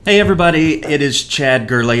Hey everybody, it is Chad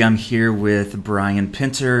Gurley. I'm here with Brian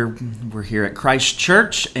Pinter. We're here at Christ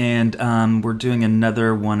Church, and we're doing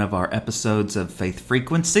another one of our episodes of Faith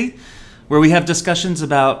Frequency, where we have discussions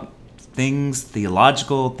about things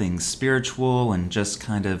theological, things spiritual, and just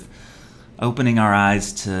kind of opening our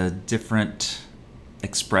eyes to different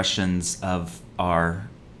expressions of our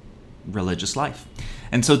religious life.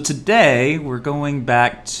 And so today we're going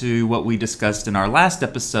back to what we discussed in our last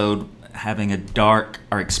episode,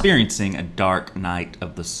 experiencing a dark night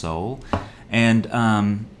of the soul,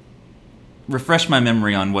 and refresh my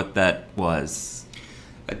memory on what that was.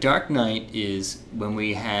 A dark night is when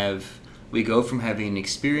we go from having an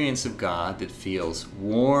experience of God that feels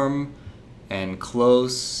warm and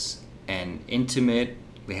close and intimate.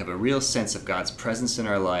 We have a real sense of God's presence in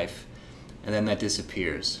our life, and then that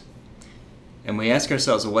disappears. And we ask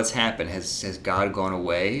ourselves, well, what's happened? Has God gone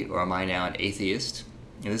away, or am I now an atheist?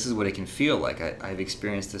 And this is what it can feel like. I've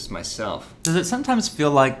experienced this myself. Does it sometimes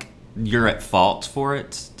feel like you're at fault for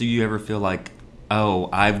it? Do you ever feel like, oh,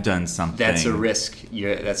 I've done something? That's a risk.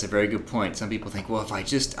 That's a very good point. Some people think, well, if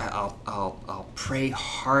I'll pray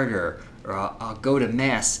harder, or I'll go to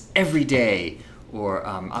Mass every day, or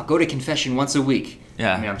I'll go to confession once a week.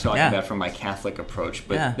 Yeah. I mean, I'm talking about from my Catholic approach,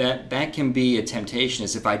 but that can be a temptation.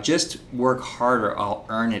 Is if I just work harder, I'll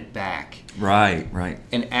earn it back. Right.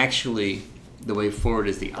 And actually, the way forward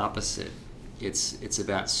is the opposite. It's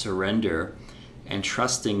about surrender and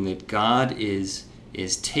trusting that God is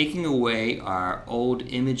taking away our old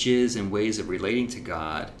images and ways of relating to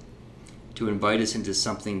God to invite us into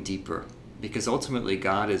something deeper. Because ultimately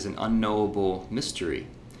God is an unknowable mystery.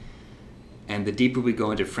 And the deeper we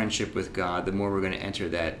go into friendship with God, the more we're going to enter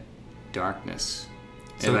that darkness.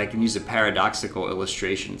 And if I can use a paradoxical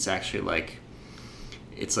illustration, it's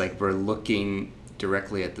like we're looking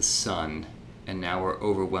directly at the sun, and now we're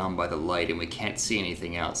overwhelmed by the light and we can't see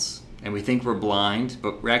anything else. And we think we're blind,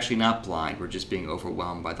 but we're actually not blind. We're just being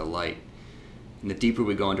overwhelmed by the light. And the deeper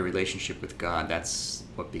we go into relationship with God, that's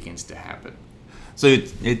what begins to happen. So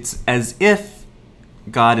it's as if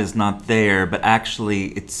God is not there, but actually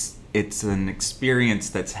it's an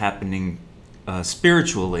experience that's happening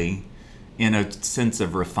spiritually in a sense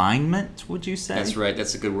of refinement, would you say? That's right.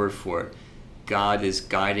 That's a good word for it. God is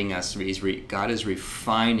guiding us. God is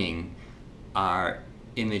refining our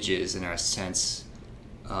images and our sense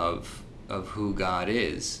of who God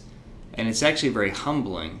is. And it's actually very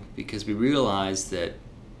humbling because we realize that,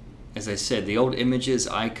 as I said, the old images,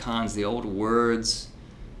 icons, the old words,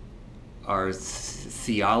 our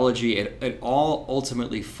theology, it all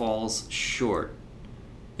ultimately falls short.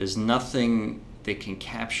 There's nothing that can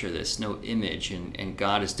capture this, no image, and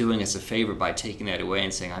God is doing us a favor by taking that away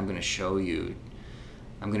and saying, I'm going to show you,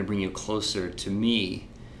 I'm going to bring you closer to me,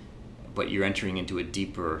 but you're entering into a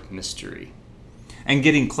deeper mystery. And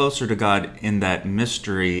getting closer to God in that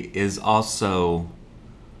mystery is also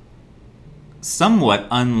somewhat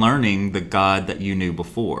unlearning the God that you knew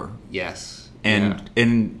before. Yes. And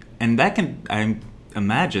that can,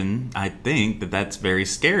 I think that's very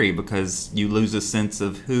scary because you lose a sense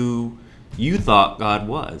of who you thought God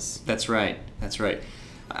was. That's right.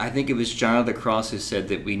 I think it was John of the Cross who said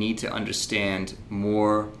that we need to understand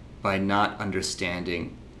more by not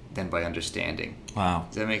understanding than by understanding. Wow.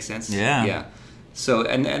 Does that make sense? Yeah. So,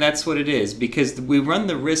 and that's what it is, because we run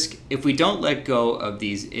the risk, if we don't let go of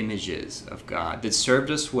these images of God that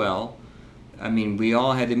served us well. I mean, we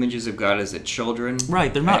all had images of God as children.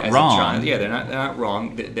 Right, they're not wrong. Yeah, they're not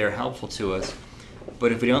wrong. They're helpful to us.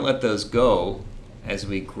 But if we don't let those go, as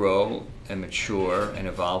we grow and mature and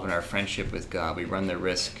evolve in our friendship with God, we run the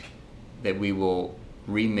risk that we will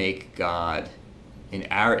remake God in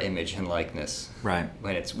our image and likeness. Right.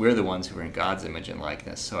 When we're the ones who are in God's image and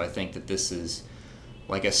likeness. So I think that this is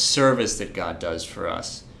like a service that God does for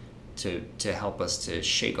us to help us to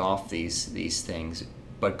shake off these things,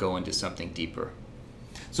 but go into something deeper.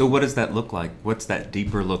 So what does that look like? What's that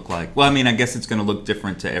deeper look like? Well, I mean, I guess it's going to look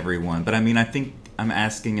different to everyone. But I mean, I think I'm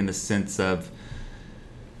asking in the sense of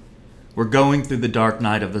we're going through the dark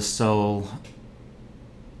night of the soul.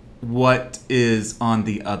 What is on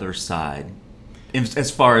the other side?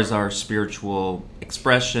 As far as our spiritual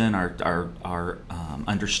expression, our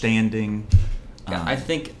understanding. Yeah, I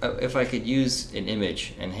think if I could use an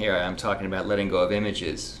image, and here I'm talking about letting go of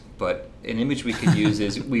images, but an image we could use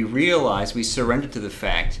is we surrender to the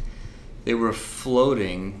fact that we're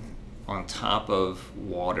floating on top of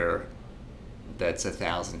water that's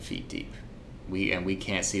 1,000 feet deep. We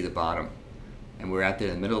can't see the bottom, and we're out there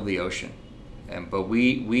in the middle of the ocean. But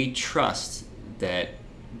we trust that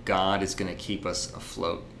God is going to keep us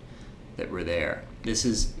afloat, that we're there.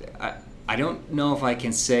 I don't know if I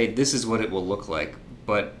can say this is what it will look like,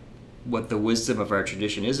 But what the wisdom of our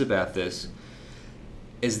tradition is about this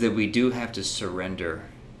is that we do have to surrender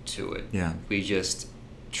to it. Yeah. We just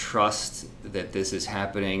trust that this is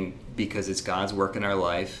happening because it's God's work in our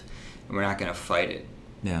life, and we're not going to fight it.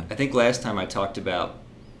 Yeah. I think last time I talked about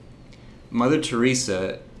Mother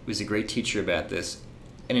Teresa was a great teacher about this,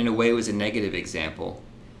 and in a way was a negative example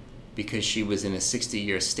because she was in a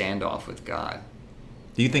 60-year standoff with God.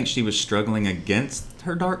 Do you think she was struggling against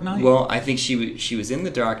her dark night? Well, I think she was in the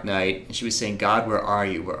dark night, and she was saying, God, where are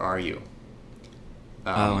you? Where are you?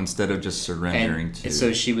 Instead of just surrendering and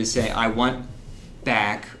so she was saying, I want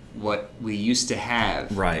back what we used to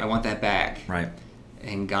have. Right. I want that back. Right.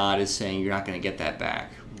 And God is saying, you're not going to get that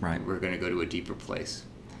back. Right. We're going to go to a deeper place.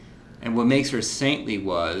 And what makes her saintly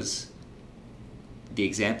was the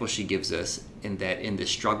example she gives us in that in the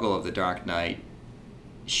struggle of the dark night,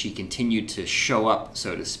 she continued to show up,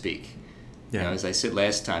 so to speak. Yeah. You know, as I said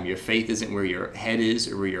last time, your faith isn't where your head is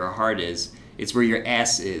or where your heart is. It's where your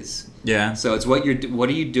ass is. Yeah. So it's what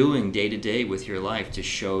are you doing day to day with your life to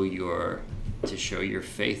show your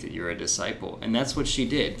faith that you're a disciple. And that's what she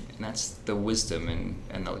did. And that's the wisdom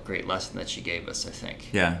and the great lesson that she gave us, I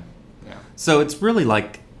think. Yeah. Yeah. So it's really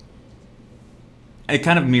like, it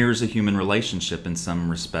kind of mirrors a human relationship in some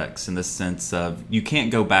respects, in the sense of you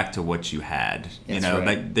can't go back to what you had. That's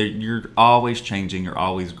right. You're always changing, you're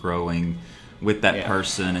always growing with that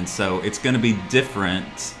person, and so it's going to be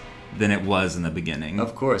different than it was in the beginning.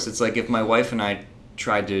 Of course. It's like if my wife and I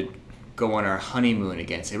tried to go on our honeymoon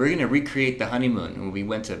again, say we're going to recreate the honeymoon when we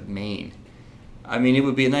went to Maine. I mean, it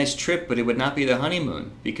would be a nice trip, but it would not be the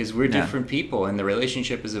honeymoon because we're different people and the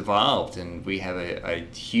relationship has evolved and we have a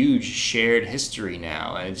huge shared history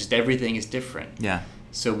now and just everything is different. Yeah.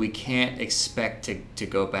 So we can't expect to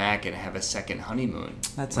go back and have a second honeymoon.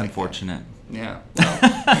 That's like unfortunate. That.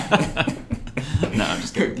 Yeah. No, I'm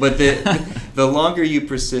just kidding. But the longer you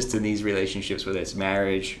persist in these relationships, whether it's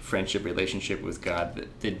marriage, friendship, relationship with God,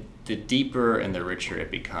 the deeper and the richer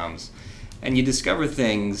it becomes. And you discover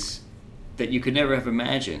things that you could never have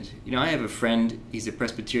imagined. You know, I have a friend, he's a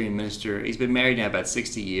Presbyterian minister. He's been married now about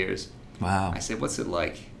 60 years. Wow. I said, what's it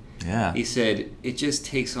like? Yeah. He said, it just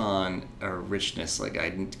takes on a richness like I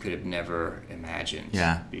could have never imagined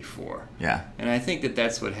before. Yeah. And I think that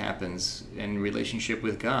that's what happens in relationship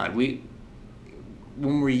with God. When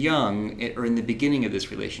we're young, or in the beginning of this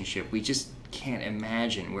relationship, we just can't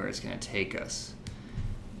imagine where it's going to take us.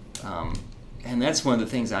 And that's one of the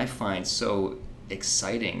things I find so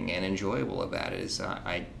exciting and enjoyable about it is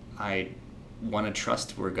I want to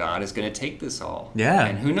trust where God is going to take this all. Yeah.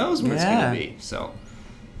 And who knows where it's going to be. So.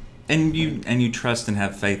 And you trust and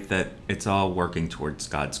have faith that it's all working towards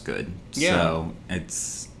God's good. Yeah. So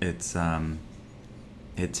it's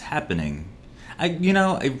happening.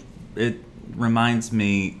 It reminds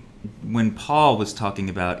me when Paul was talking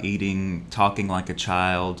about talking like a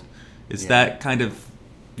child. Is that kind of?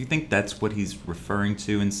 Do you think that's what he's referring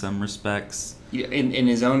to in some respects? Yeah, in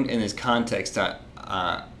his context, that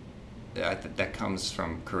comes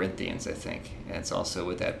from Corinthians, I think, and it's also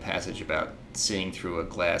with that passage about seeing through a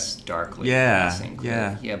glass darkly. Yeah.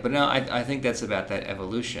 But no, I think that's about that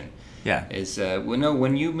evolution. Yeah. Is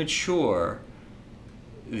when you mature,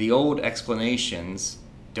 the old explanations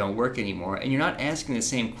don't work anymore, and you're not asking the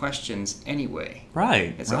same questions anyway.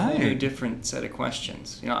 Right. It's a whole new different set of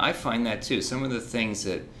questions. You know, I find that too. Some of the things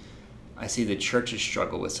that I see the churches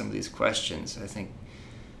struggle with, some of these questions, I think,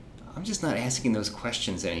 I'm just not asking those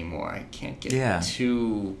questions anymore. I can't get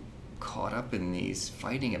too caught up in these,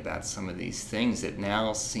 fighting about some of these things that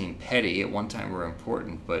now seem petty. At one time were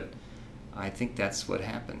important, but I think that's what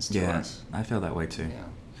happens to us. I feel that way too. Yeah.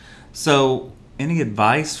 So, any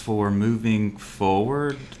advice for moving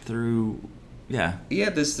forward through? Yeah,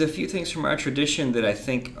 there's a few things from our tradition that I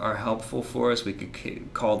think are helpful for us. We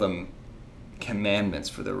could call them commandments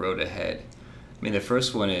for the road ahead. I mean, the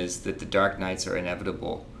first one is that the dark nights are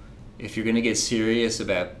inevitable. If you're going to get serious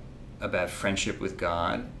about friendship with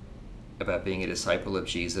God, about being a disciple of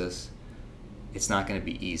Jesus, it's not going to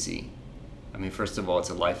be easy. I mean, first of all, it's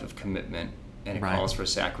a life of commitment, and it calls for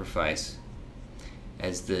sacrifice.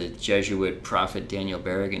 As the Jesuit prophet Daniel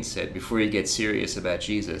Berrigan said, before you get serious about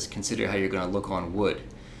Jesus, consider how you're going to look on wood,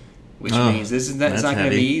 which means it's not going to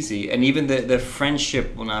be easy. And even the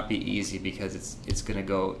friendship will not be easy because it's going to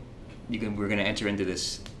go. We're going to enter into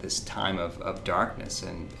this time of darkness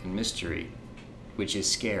and mystery, which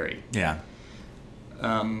is scary. Yeah.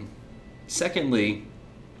 Secondly,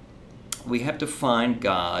 we have to find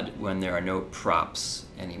God when there are no props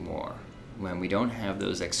anymore, when we don't have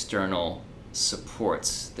those external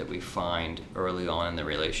supports that we find early on in the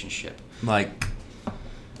relationship. Like?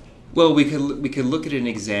 Well, we could look at an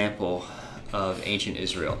example. of ancient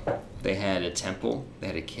Israel. They had a temple, they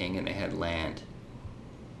had a king, and they had land.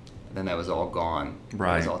 Then that was all gone.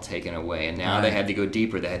 Right. It was all taken away. And now Right. they had to go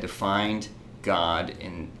deeper. They had to find God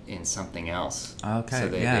in something else. Okay,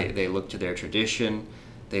 So yeah. they looked to their tradition,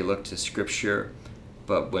 they looked to Scripture,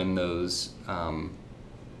 but when those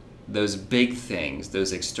big things,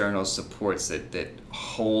 those external supports that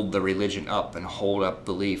hold the religion up and hold up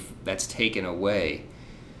belief, that's taken away,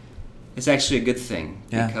 it's actually a good thing,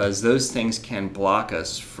 Yeah. because those things can block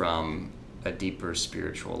us from a deeper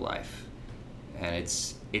spiritual life. And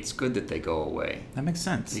it's good that they go away, That makes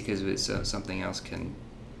sense. because something else can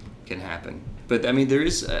happen. But I mean, there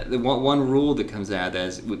is the one rule that comes out of that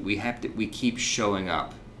is we keep showing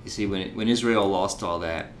up. You see, when Israel lost all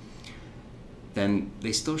that, then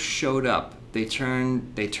they still showed up. They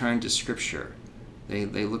turned to Scripture. They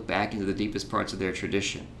look back into the deepest parts of their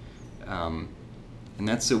tradition, and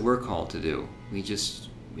that's what we're called to do.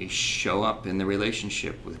 We show up in the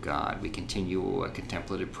relationship with God. We continue a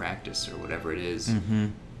contemplative practice or whatever it is,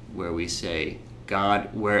 where we say,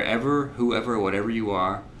 God, wherever, whoever, whatever you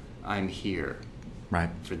are, I'm here.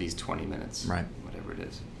 Right. For these 20 minutes. Right. Whatever it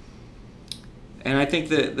is. And I think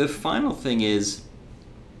the final thing is,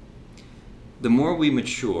 the more we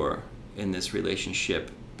mature in this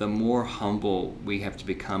relationship, the more humble we have to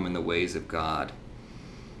become in the ways of God.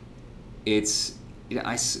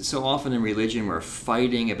 So often in religion we're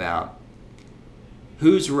fighting about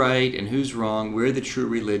who's right and who's wrong. We're the true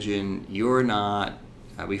religion. You're not.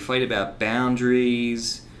 We fight about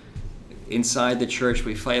boundaries. Inside the church,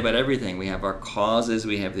 we fight about everything. We have our causes.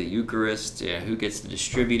 We have the Eucharist. Who gets to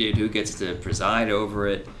distribute it? Who gets to preside over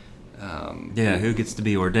it? Who gets to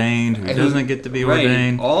be ordained? Who doesn't get to be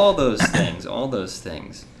ordained? All those things. All those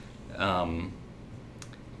things. None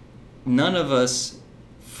of us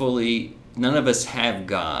have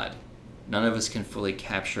God. None of us can fully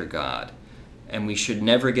capture God. And we should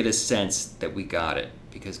never get a sense that we got it,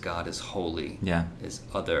 because God is holy, is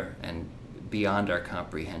other, and beyond our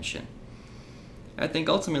comprehension. I think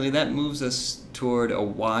ultimately that moves us toward a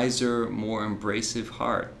wiser, more embracive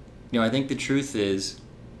heart. I think the truth is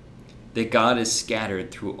that God is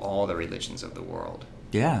scattered through all the religions of the world.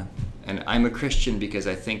 Yeah. And I'm a Christian because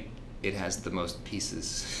I think it has the most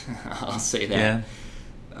pieces. I'll say that.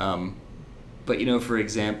 Yeah. But, for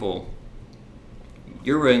example,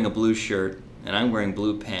 you're wearing a blue shirt and I'm wearing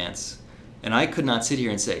blue pants, and I could not sit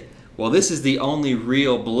here and say, well, this is the only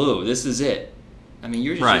real blue. This is it. I mean,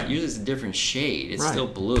 you're just a different shade. It's still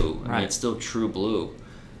blue. I mean, it's still true blue.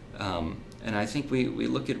 And I think we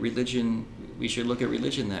look at religion. We should look at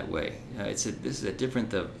religion that way. This is a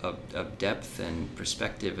difference of depth and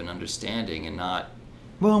perspective and understanding, and not.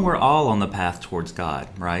 Well, and we're all on the path towards God,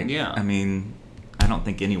 right? Yeah. I mean, I don't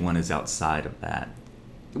think anyone is outside of that.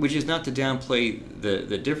 Which is not to downplay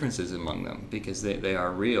the differences among them, because they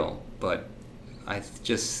are real. But I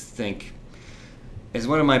just think, as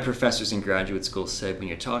one of my professors in graduate school said, when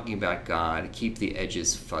you're talking about God, keep the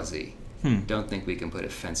edges fuzzy. Don't think we can put a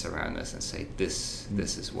fence around this and say, this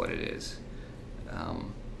is what it is.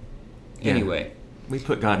 Anyway. We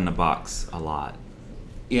put God in a box a lot.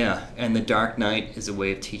 Yeah, and the dark night is a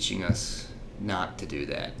way of teaching us not to do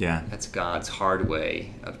that. Yeah. That's God's hard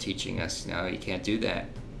way of teaching us, no, you can't do that.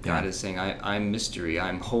 God is saying, I'm mystery.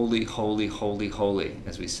 I'm holy, holy, holy, holy,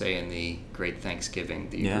 as we say in the Great Thanksgiving,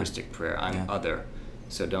 the Eucharistic prayer. I'm other.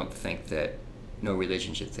 So don't think that no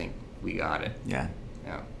religion should think we got it. Yeah.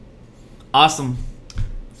 Yeah. Awesome.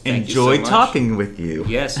 Thank you Enjoyed so much. talking with you.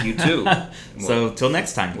 Yes, you too. So till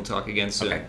next time. We'll talk again soon. Okay.